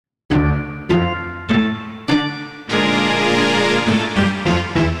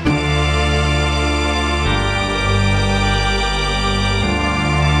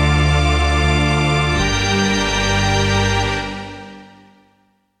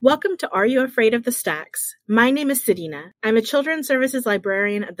Welcome to Are You Afraid of the Stacks? My name is Sadina. I'm a Children's Services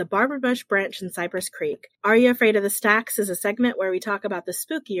Librarian at the Barber Bush branch in Cypress Creek. Are You Afraid of the Stacks is a segment where we talk about the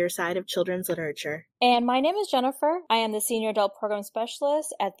spookier side of children's literature. And my name is Jennifer. I am the Senior Adult Program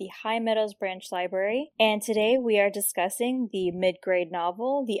Specialist at the High Meadows Branch Library. And today we are discussing the mid-grade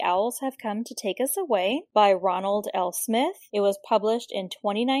novel, The Owls Have Come to Take Us Away by Ronald L. Smith. It was published in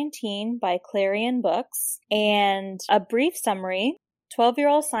 2019 by Clarion Books. And a brief summary.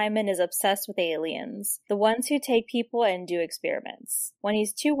 12-year-old Simon is obsessed with aliens, the ones who take people and do experiments. When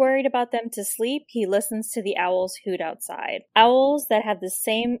he's too worried about them to sleep, he listens to the owls hoot outside. Owls that have the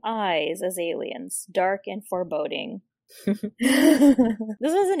same eyes as aliens, dark and foreboding. This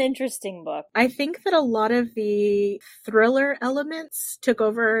was an interesting book. I think that a lot of the thriller elements took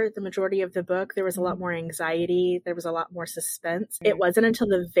over the majority of the book. There was a lot more anxiety. There was a lot more suspense. It wasn't until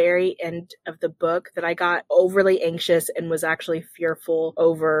the very end of the book that I got overly anxious and was actually fearful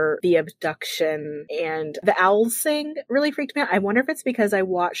over the abduction. And the owls thing really freaked me out. I wonder if it's because I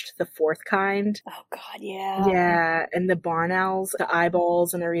watched The Fourth Kind. Oh God, yeah. Yeah, and the barn owls, the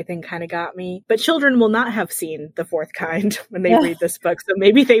eyeballs and everything kind of got me. But children will not have seen The Fourth Kind when they read this book, so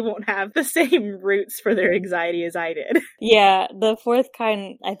maybe they won't have the same roots for their anxiety as I did. Yeah, The Fourth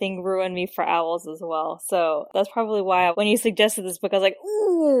Kind, I think, ruined me for owls as well. So that's probably why when you suggested this book, I was like,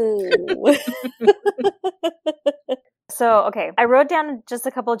 ooh. So, okay, I wrote down just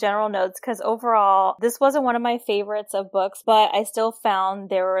a couple of general notes because overall, this wasn't one of my favorites of books, but I still found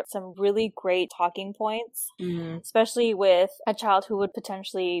there were some really great talking points, especially with a child who would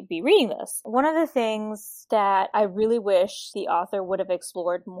potentially be reading this. One of the things that I really wish the author would have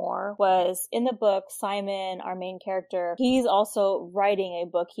explored more was in the book, Simon, our main character, he's also writing a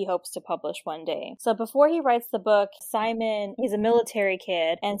book he hopes to publish one day. So before he writes the book, Simon, he's a military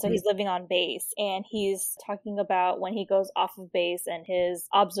kid, and so he's living on base, and he's talking about when he goes off of base and his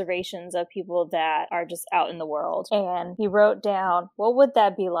observations of people that are just out in the world. And he wrote down, what would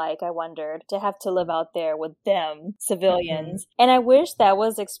that be like, I wondered, to have to live out there with them, civilians. And I wish that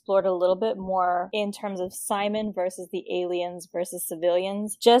was explored a little bit more in terms of Simon versus the aliens versus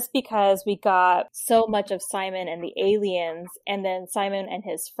civilians, just because we got so much of Simon and the aliens, and then Simon and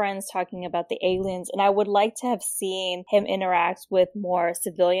his friends talking about the aliens. And I would like to have seen him interact with more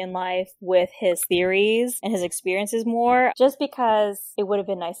civilian life, with his theories and his experiences more, just because it would have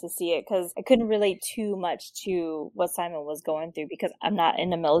been nice to see it, because I couldn't relate too much to what Simon was going through because I'm not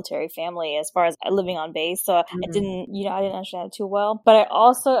in a military family as far as living on base, so I didn't understand it too well. But I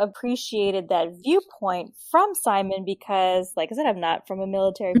also appreciated that viewpoint from Simon because, like I said, I'm not from a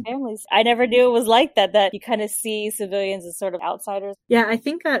military family. So I never knew it was like that you kind of see civilians as sort of outsiders. Yeah, I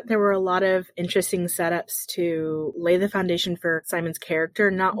think that there were a lot of interesting setups to lay the foundation for Simon's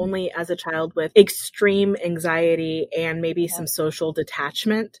character, not only as a child with extreme anxiety and maybe some social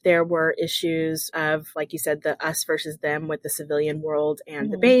detachment. There were issues of, like you said, the us versus them with the civilian world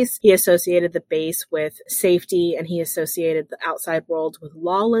and the base. He associated the base with safety, and he associated the outside world with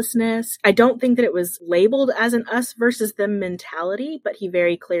lawlessness. I don't think that it was labeled as an us versus them mentality, but he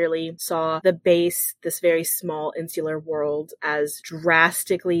very clearly saw the base, this very small insular world, as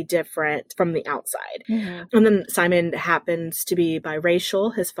drastically different from the outside. And then Simon happens to be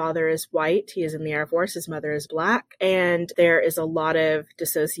biracial. His father is white. He is in the Air Force. His mother is black. And there is a lot of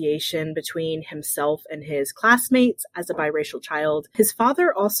dissociation between himself and his classmates as a biracial child. His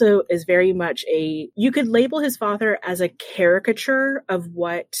father also is very much you could label his father as a caricature of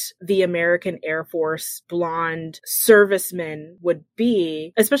what the American Air Force blonde servicemen would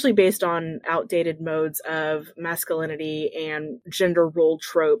be, especially based on outdated modes of masculinity and gender role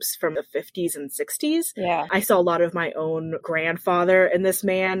tropes from the 50s and 60s. Yeah. I saw a lot of my own grandfather in this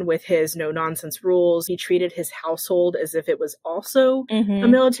man with his no-nonsense rules. He treated his household as if it was also a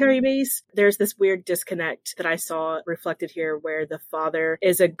military base. There's this weird disconnect that I saw reflected here where the father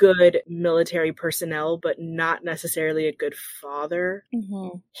is a good military personnel, but not necessarily a good father.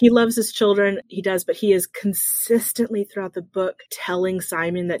 He loves his children, he does, but he is consistently throughout the book telling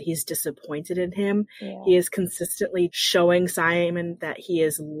Simon that he's disappointed in him. He is consistently showing Simon that he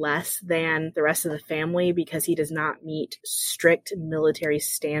is less than the rest of the family because he does not meet strict military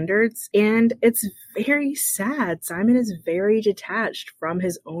standards. And it's very sad. Simon is very detached from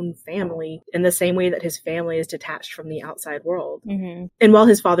his own family in the same way that his family is detached from the outside world. And while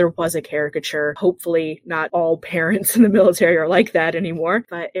his father was a caricature, hopefully not all parents in the military are like that anymore,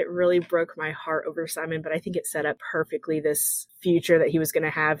 but it really broke my heart over Simon. But I think it set up perfectly this future that he was going to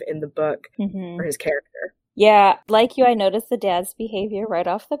have in the book for his character. Yeah, like you, I noticed the dad's behavior right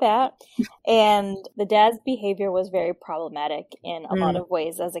off the bat. And the dad's behavior was very problematic in a lot of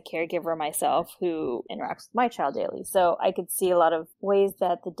ways as a caregiver myself who interacts with my child daily. So I could see a lot of ways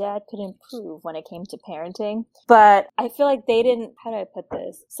that the dad could improve when it came to parenting. But I feel like they didn't, how do I put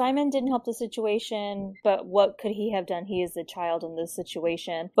this? Simon didn't help the situation, but what could he have done? He is the child in this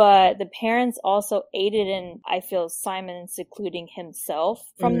situation. But the parents also aided in, I feel, Simon secluding himself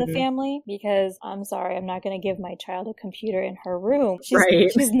from the family because I'm sorry, I'm not going to give my child a computer in her room.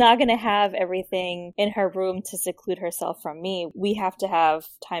 She's not going to have everything in her room to seclude herself from me. We have to have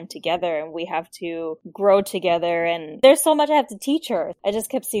time together and we have to grow together. And there's so much I have to teach her. I just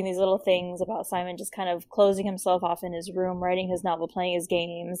kept seeing these little things about Simon just kind of closing himself off in his room, writing his novel, playing his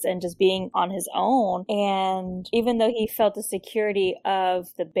games, and just being on his own. And even though he felt the security of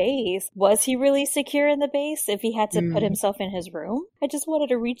the base, was he really secure in the base if he had to put himself in his room? I just wanted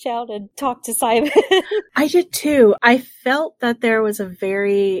to reach out and talk to Simon. I did too. I felt that there was a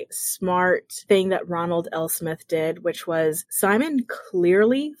very smart thing that Ronald L. Smith did, which was Simon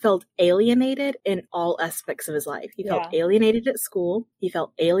clearly felt alienated in all aspects of his life. He felt alienated at school. He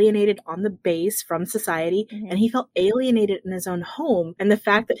felt alienated on the base from society, and he felt alienated in his own home. And the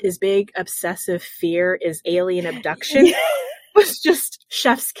fact that his big obsessive fear is alien abduction was just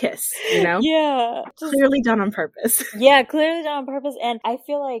chef's kiss, you know? Yeah. Clearly done on purpose. Yeah, clearly done on purpose. And I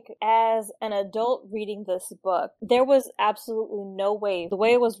feel like as an adult reading this book, there was absolutely no way, the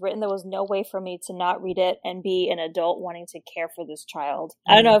way it was written, there was no way for me to not read it and be an adult wanting to care for this child.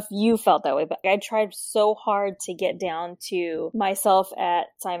 I don't know if you felt that way, but I tried so hard to get down to myself at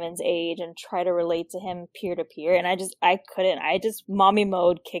Simon's age and try to relate to him peer to peer. And I couldn't. Mommy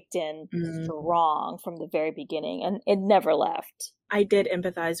mode kicked in strong from the very beginning and it never left. I did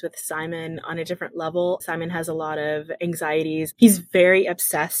empathize with Simon on a different level. Simon has a lot of anxieties. He's very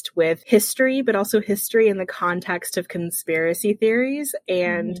obsessed with history, but also history in the context of conspiracy theories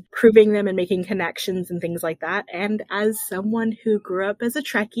and proving them and making connections and things like that. And as someone who grew up as a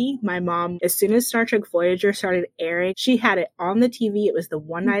Trekkie, my mom, as soon as Star Trek Voyager started airing, she had it on the TV. It was the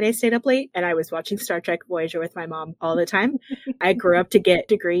one night I stayed up late and I was watching Star Trek Voyager with my mom all the time. I grew up to get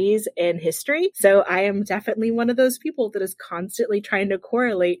degrees in history. So I am definitely one of those people that is constantly trying to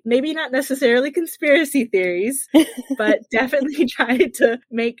correlate, maybe not necessarily conspiracy theories, but definitely trying to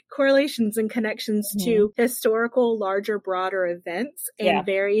make correlations and connections to historical, larger, broader events and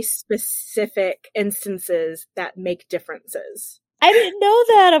very specific instances that make differences. I didn't know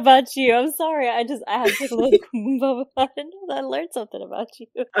that about you. I'm sorry. I had to look. I didn't know that. I learned something about you.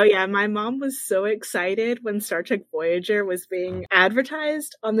 Oh yeah, my mom was so excited when Star Trek Voyager was being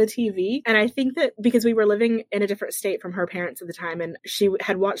advertised on the TV. And I think that because we were living in a different state from her parents at the time, and she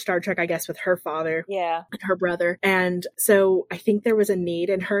had watched Star Trek, I guess, with her father and her brother. And so I think there was a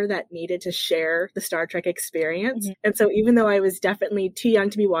need in her that needed to share the Star Trek experience. And so even though I was definitely too young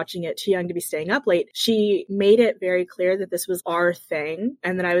to be watching it, too young to be staying up late, she made it very clear that this was our thing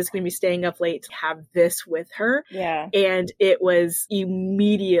and that I was going to be staying up late to have this with her. Yeah. And it was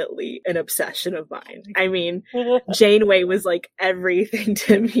immediately an obsession of mine. I mean, Janeway was like everything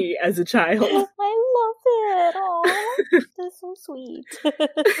to me as a child. I love it. Oh, that's so sweet.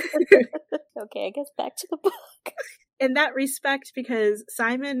 Okay, I guess back to the book. In that respect, because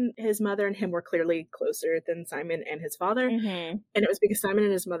Simon, his mother and him were clearly closer than Simon and his father. And it was because Simon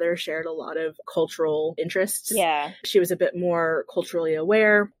and his mother shared a lot of cultural interests. Yeah. She was a bit more culturally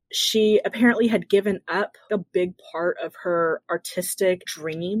aware. She apparently had given up a big part of her artistic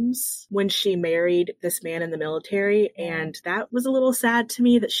dreams when she married this man in the military. And that was a little sad to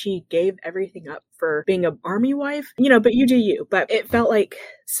me that she gave everything up for being an army wife, you know, but you do you. But it felt like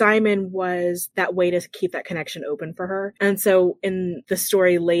Simon was that way to keep that connection open for her. And so in the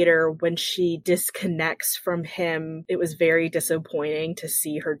story later, when she disconnects from him, it was very disappointing to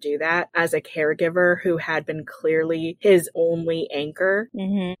see her do that as a caregiver who had been clearly his only anchor.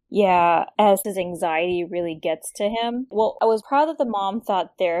 Yeah, as his anxiety really gets to him. Well, I was proud that the mom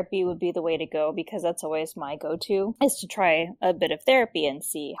thought therapy would be the way to go because that's always my go-to, is to try a bit of therapy and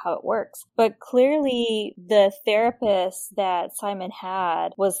see how it works. But clearly the therapist that Simon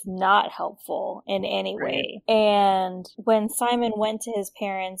had was not helpful in any way. And when Simon went to his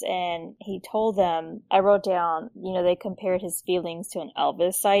parents and he told them, I wrote down, you know, they compared his feelings to an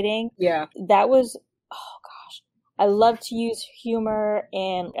Elvis sighting. Yeah. That was, oh gosh. I love to use humor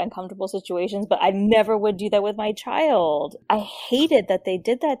in uncomfortable situations, but I never would do that with my child. I hated that they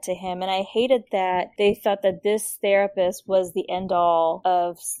did that to him, and I hated that they thought that this therapist was the end all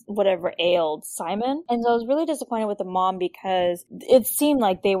of whatever ailed Simon. And so I was really disappointed with the mom because it seemed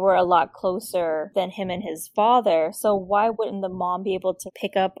like they were a lot closer than him and his father. So why wouldn't the mom be able to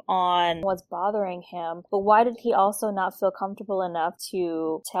pick up on what's bothering him? But why did he also not feel comfortable enough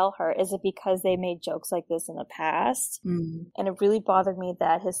to tell her? Is it because they made jokes like this in the past? And it really bothered me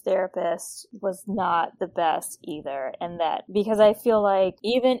that his therapist was not the best either. And that because I feel like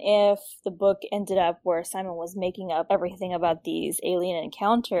even if the book ended up where Simon was making up everything about these alien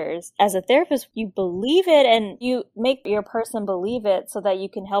encounters, as a therapist, you believe it and you make your person believe it so that you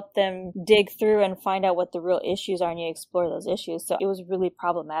can help them dig through and find out what the real issues are and you explore those issues. So it was really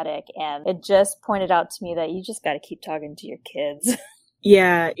problematic, and it just pointed out to me that you just got to keep talking to your kids.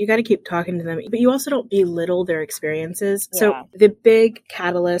 Yeah, you got to keep talking to them, but you also don't belittle their experiences. Yeah. So the big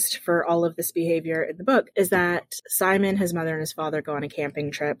catalyst for all of this behavior in the book is that Simon, his mother, and his father go on a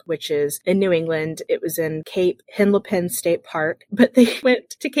camping trip, which is in New England. It was in Cape Henlopen State Park, but they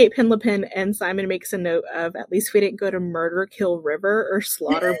went to Cape Henlopen, and Simon makes a note of, at least we didn't go to Murder Kill River or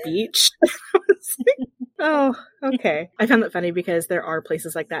Slaughter Beach. Oh, okay. I found that funny because there are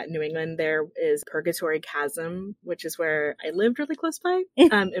places like that in New England. There is Purgatory Chasm, which is where I lived really close by,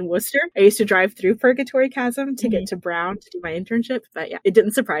 in Worcester. I used to drive through Purgatory Chasm to get to Brown to do my internship. But yeah, it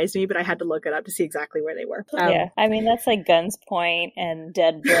didn't surprise me, but I had to look it up to see exactly where they were. Yeah, I mean, that's like Guns Point and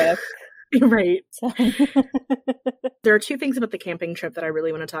Dead Brook. Right. So. There are two things about the camping trip that I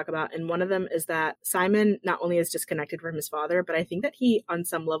really want to talk about. And one of them is that Simon not only is disconnected from his father, but I think that he, on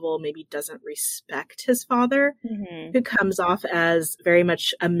some level, maybe doesn't respect his father, who comes off as very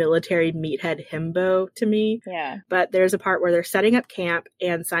much a military meathead himbo to me. Yeah. But there's a part where they're setting up camp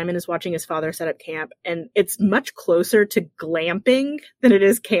and Simon is watching his father set up camp. And it's much closer to glamping than it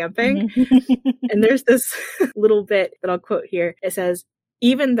is camping. And there's this little bit that I'll quote here. It says,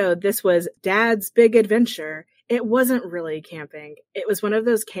 "Even though this was Dad's big adventure, it wasn't really camping. It was one of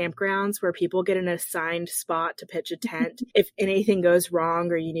those campgrounds where people get an assigned spot to pitch a tent. If anything goes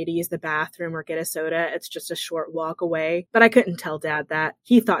wrong or you need to use the bathroom or get a soda, it's just a short walk away. But I couldn't tell Dad that.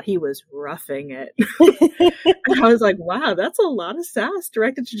 He thought he was roughing it." And I was like, wow, that's a lot of sass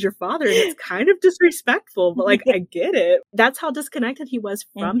directed to your father. And it's kind of disrespectful, but like, I get it. That's how disconnected he was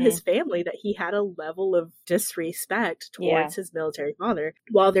from his family, that he had a level of disrespect towards his military father.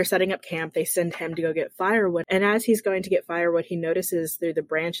 While they're setting up camp, they send him to go get firewood. And as he's going to get firewood, he notices through the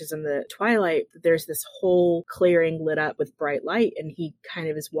branches in the twilight that there's this whole clearing lit up with bright light. And he kind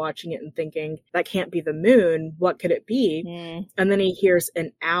of is watching it and thinking, that can't be the moon. What could it be? And then he hears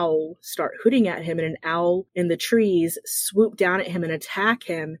an owl start hooting at him, and an owl in the trees swoop down at him and attack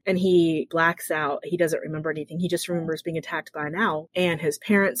him. And he blacks out. He doesn't remember anything. He just remembers being attacked by an owl. And his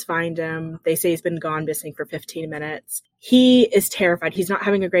parents find him. They say he's been gone missing for 15 minutes. He is terrified. He's not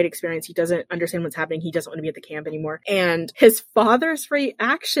having a great experience. He doesn't understand what's happening. He doesn't want to be at the camp anymore. And his father's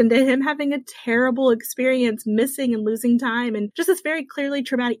reaction to him having a terrible experience, missing and losing time, and just this very clearly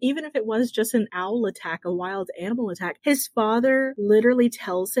traumatic, even if it was just an owl attack, a wild animal attack, his father literally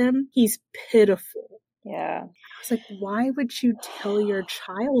tells him he's pitiful. Yeah. I was like, why would you tell your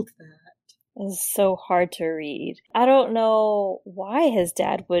child that? It's so hard to read. I don't know why his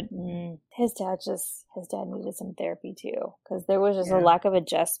dad would... His dad needed some therapy too, because there was just a lack of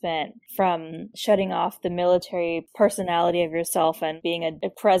adjustment from shutting off the military personality of yourself and being a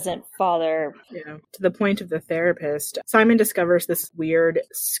present father. Yeah. To the point of the therapist, Simon discovers this weird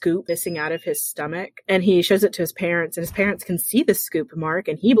scoop missing out of his stomach, and he shows it to his parents, and his parents can see the scoop mark,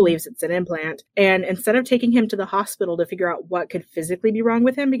 and he believes it's an implant. And instead of taking him to the hospital to figure out what could physically be wrong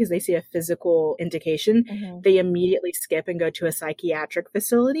with him, because they see a physical indication, they immediately skip and go to a psychiatric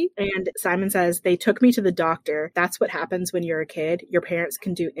facility. And Simon says, "They took me to the doctor. That's what happens when you're a kid. Your parents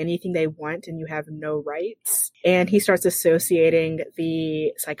can do anything they want and you have no rights." And he starts associating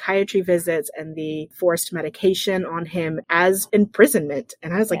the psychiatry visits and the forced medication on him as imprisonment.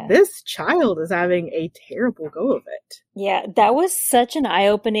 And I was like, this child is having a terrible go of it. Yeah, that was such an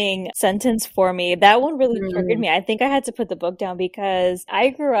eye-opening sentence for me. That one really triggered me. I think I had to put the book down because I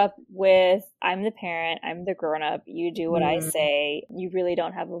grew up with, I'm the parent, I'm the grown-up, you do what I say, you really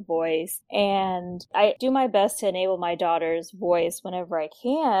don't have a voice. And I do my best to enable my daughter's voice whenever I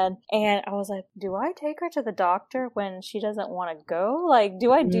can. And I was like, do I take her to the doctor when she doesn't want to go? Like,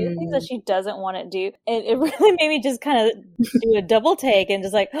 do I do things that she doesn't want to do? And it really made me just kind of do a double take and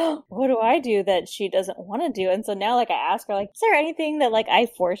just like, oh, what do I do that she doesn't want to do? And so now, like, I ask her, like, is there anything that, like, I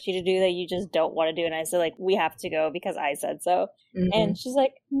forced you to do that you just don't want to do? And I said, like, we have to go because I said so. And she's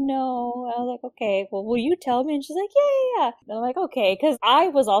like, no. I was like, okay, well, will you tell me? And she's like, yeah. And I'm like, okay, because I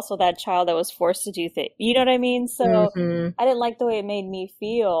was also that child that was forced to do things. You know what I mean? So I didn't like the way it made me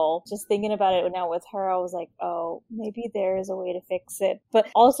feel. Just thinking about it now with her, I was like, oh, maybe there is a way to fix it. But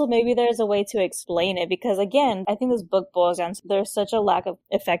also maybe there's a way to explain it, because again, I think this book boils down to there's such a lack of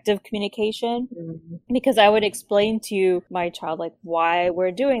effective communication, because I would explain to my child, like, why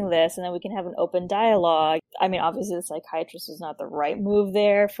we're doing this, and then we can have an open dialogue. I mean, obviously the psychiatrist was not the right move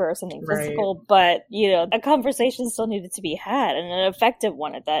there for something physical, but, you know, a conversation still needed to be had, and an effective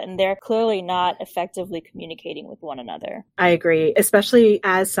one at that. And they're clearly not effectively communicating with one another. I agree, especially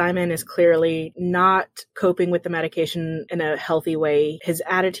as Simon is clearly not coping with the medication in a healthy way. His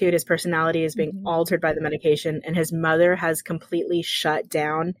attitude, his personality is being altered by the medication, and his mother has completely shut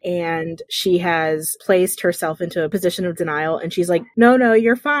down, and she has placed herself into a position of denial, and she's like, no,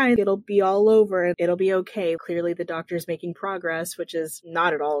 you're fine. It'll be all over. It'll be okay. Clearly the doctor's making progress, which is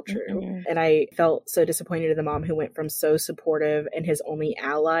not at all true. And I felt so disappointed in the mom who went from so supportive and his only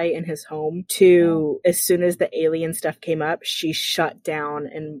ally in his home to, as soon as the alien stuff came up, she shut down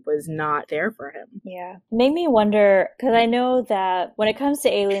and was not there for him. Yeah. Made me wonder, because I know that when it comes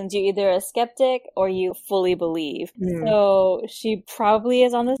to aliens, you're either a skeptic or you fully believe. So she probably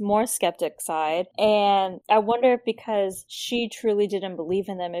is on the more skeptic side. And I wonder if because she truly didn't believe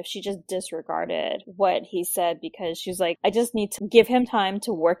in them, if she just disregarded what he said, because she's like, I just need to give him time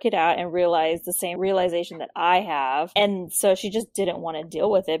to work it out and realize the same realization that I have. And so she just didn't want to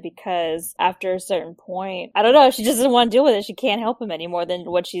deal with it, because after a certain point, I don't know, she just doesn't want to deal with it. She can't help him any more than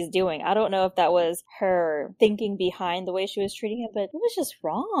what she's doing. I don't know if that was her thinking behind the way she was treating him, but it was just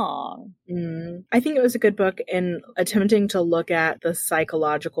wrong. I think it was a good book in attempting to look at the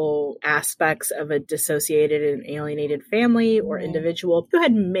psychological aspects of a dissociated and alienated family or individual who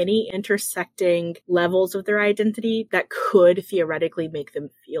had many intersecting levels of their identity that could theoretically make them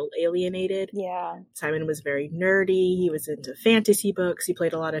feel alienated. Yeah. Simon was very nerdy. He was into fantasy books. He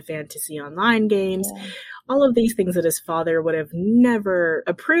played a lot of fantasy online games. Yeah. All of these things that his father would have never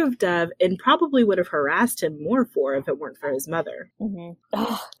approved of, and probably would have harassed him more for if it weren't for his mother.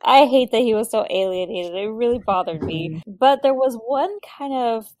 I hate that he was so alienated. It really bothered me. But there was one kind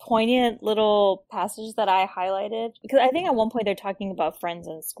of poignant little passage that I highlighted, because I think at one point they're talking about friends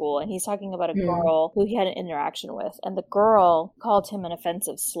in school, and he's talking about a girl who he had an interaction with, and the girl called him an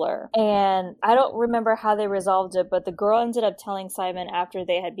offensive slur. And I don't remember how they resolved it, but the girl ended up telling Simon after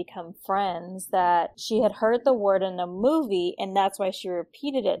they had become friends that she had heard the word in a movie, and that's why she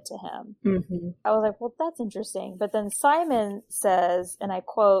repeated it to him. I was like, well, that's interesting. But then Simon says, and I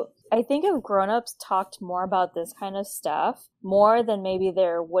quote, I think if grown-ups talked more about this kind of stuff, more than maybe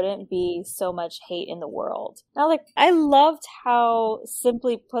there wouldn't be so much hate in the world. And I was like, I loved how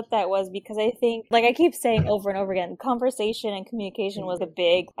simply put that was, because I think, like I keep saying over and over again, conversation and communication was a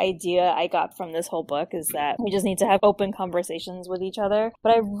big idea I got from this whole book, is that we just need to have open conversations with each other.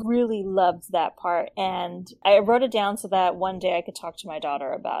 But I really loved that part, and I wrote it down so that one day I could talk to my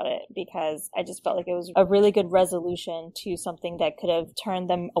daughter about it, because I just felt like it was a really good resolution to something that could have turned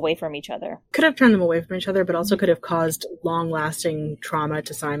them away from each other. Could have turned them away from each other, but also could have caused long-lasting trauma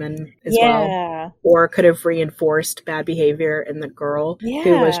to Simon as well. Or could have reinforced bad behavior in the girl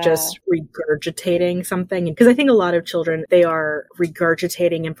who was just regurgitating something. Because I think a lot of children, they are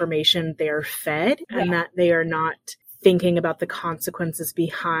regurgitating information they are fed, and that they are not thinking about the consequences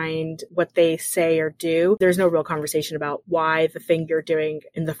behind what they say or do. There's no real conversation about why the thing you're doing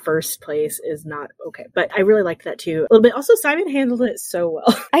in the first place is not okay. But I really liked that too a little bit. Also, Simon handled it so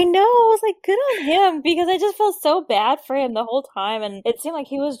well. I know. I was like, good on him, because I just felt so bad for him the whole time. And it seemed like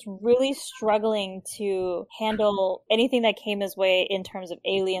he was really struggling to handle anything that came his way in terms of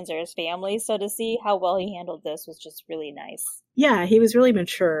aliens or his family. So to see how well he handled this was just really nice. Yeah, he was really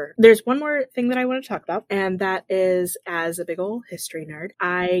mature. There's one more thing that I want to talk about, and that is, as a big old history nerd,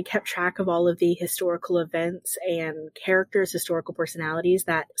 I kept track of all of the historical events and characters, historical personalities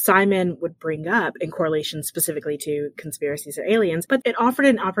that Simon would bring up in correlation specifically to conspiracies or aliens, but it offered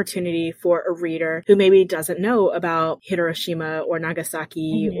an opportunity for a reader who maybe doesn't know about Hiroshima or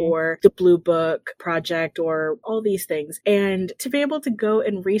Nagasaki or the Blue Book Project or all these things, and to be able to go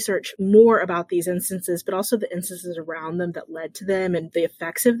and research more about these instances, but also the instances around them that led led to them and the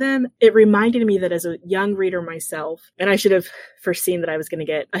effects of them, it reminded me that as a young reader myself, and I should have foreseen that I was going to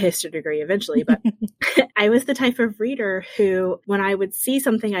get a history degree eventually, but I was the type of reader who, when I would see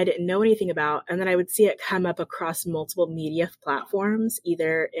something I didn't know anything about, and then I would see it come up across multiple media platforms,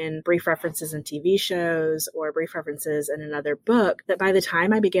 either in brief references in TV shows or brief references in another book, that by the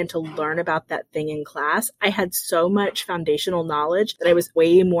time I began to learn about that thing in class, I had so much foundational knowledge that I was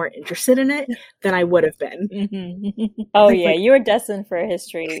way more interested in it than I would have been. Mm-hmm. Oh, yeah, you were destined for a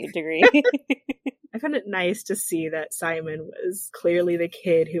history degree. I found it nice to see that Simon was clearly the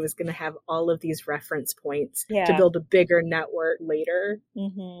kid who was going to have all of these reference points to build a bigger network later.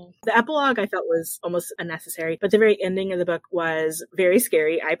 Mm-hmm. The epilogue I felt was almost unnecessary, but the very ending of the book was very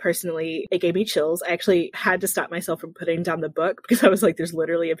scary. It gave me chills. I actually had to stop myself from putting down the book because I was like, there's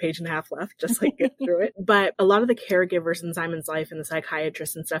literally a page and a half left, just like get through it. But a lot of the caregivers in Simon's life and the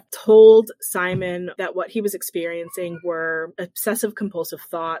psychiatrists and stuff told Simon that what he was experiencing were obsessive compulsive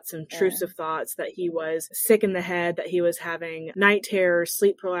thoughts, intrusive thoughts, that he was sick in the head, that he was having night terrors,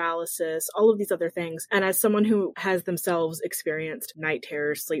 sleep paralysis, all of these other things. And as someone who has themselves experienced night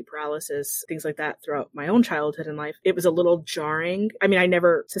terrors, sleep paralysis, things like that throughout my own childhood and life, it was a little jarring. I mean, I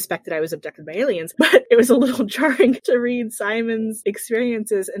never suspected I was abducted by aliens, but it was a little jarring to read Simon's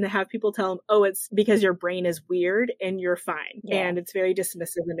experiences and to have people tell him, oh, it's because your brain is weird and you're fine. Yeah. And it's very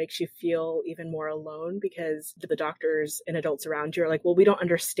dismissive and makes you feel even more alone because the doctors and adults around you are like, well, we don't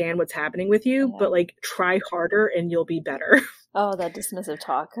understand what's happening with you, but like try harder and you'll be better. Oh, that dismissive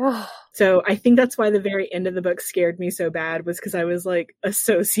talk. So I think that's why the very end of the book scared me so bad, was because I was like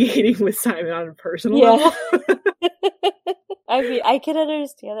associating with Simon on a personal level. I mean, I can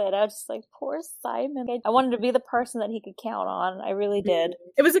understand it. I was just like, poor Simon. I wanted to be the person that he could count on. I really did.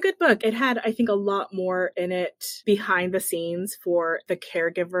 It was a good book. It had, I think, a lot more in it behind the scenes for the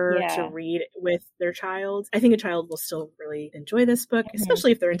caregiver to read with their child. I think a child will still really enjoy this book,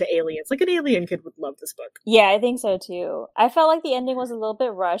 especially if they're into aliens. Like an alien kid would love this book. Yeah, I think so too. I felt like the ending was a little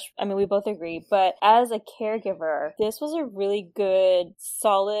bit rushed. I mean, we both agree, but as a caregiver, this was a really good,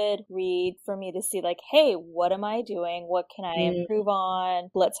 solid read for me to see like, hey, what am I doing? What can I improve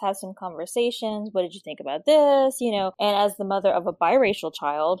on? Let's have some conversations. What did you think about this? You know, and as the mother of a biracial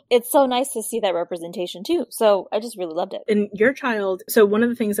child, it's so nice to see that representation too. So I just really loved it. And your child, so one of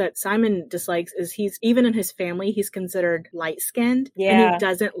the things that Simon dislikes is he's, even in his family, he's considered light-skinned. Yeah. And he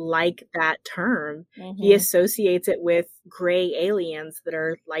doesn't like that term. He associates it with gray aliens that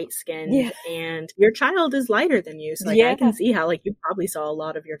are light-skinned. Yeah. And your child is lighter than you. So like, I can see how like you probably saw a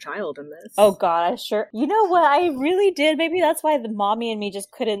lot of your child in this. Oh God, I sure. You know what? I really did. Maybe that's why the mommy and me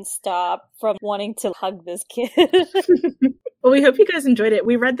just couldn't stop from wanting to hug this kid. Well, we hope you guys enjoyed it.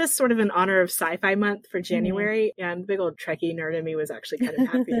 We read this sort of in honor of Sci-Fi Month for January, and the big old Trekkie nerd in me was actually kind of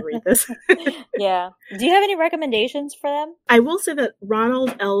happy to read this. Yeah. Do you have any recommendations for them? I will say that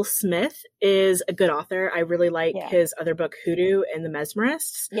Ronald L. Smith is a good author. I really like his other book, Hoodoo and the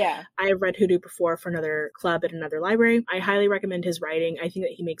Mesmerists. Yeah. I have read Hoodoo before for another club at another library. I highly recommend his writing. I think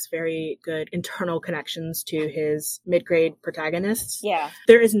that he makes very good internal connections to his mid-grade protagonists. Yeah.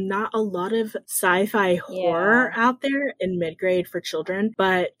 There is not a lot of sci-fi horror out there in mid-grade for children,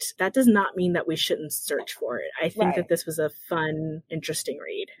 but that does not mean that we shouldn't search for it. I think that this was a fun, interesting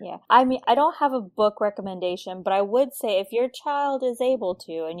read. Yeah. I mean, I don't have a book recommendation, but I would say if your child is able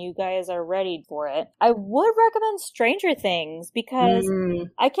to and you guys are ready for it, I would recommend Stranger Things, because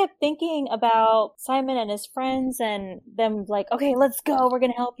I kept thinking about Simon and his friends and them like, okay, let's go, we're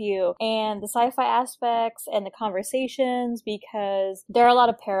going to help you. And the sci-fi aspects and the conversations, because there are a lot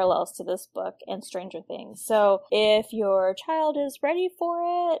of parallels to this book and Stranger Things. So if your child is ready for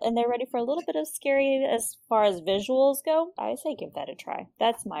it and they're ready for a little bit of scary as far as visuals go, I say give that a try.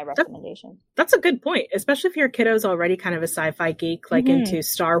 That's my recommendation. That's a good point, especially if your kiddo's already kind of a sci-fi geek, like into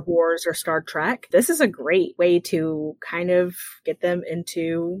Star Wars or Star Trek. This is a great way to kind of get them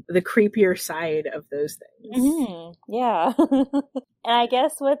into the creepier side of those things. Yeah. And I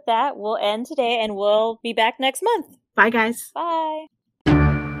guess with that, we'll end today and we'll be back next month. Bye, guys. Bye.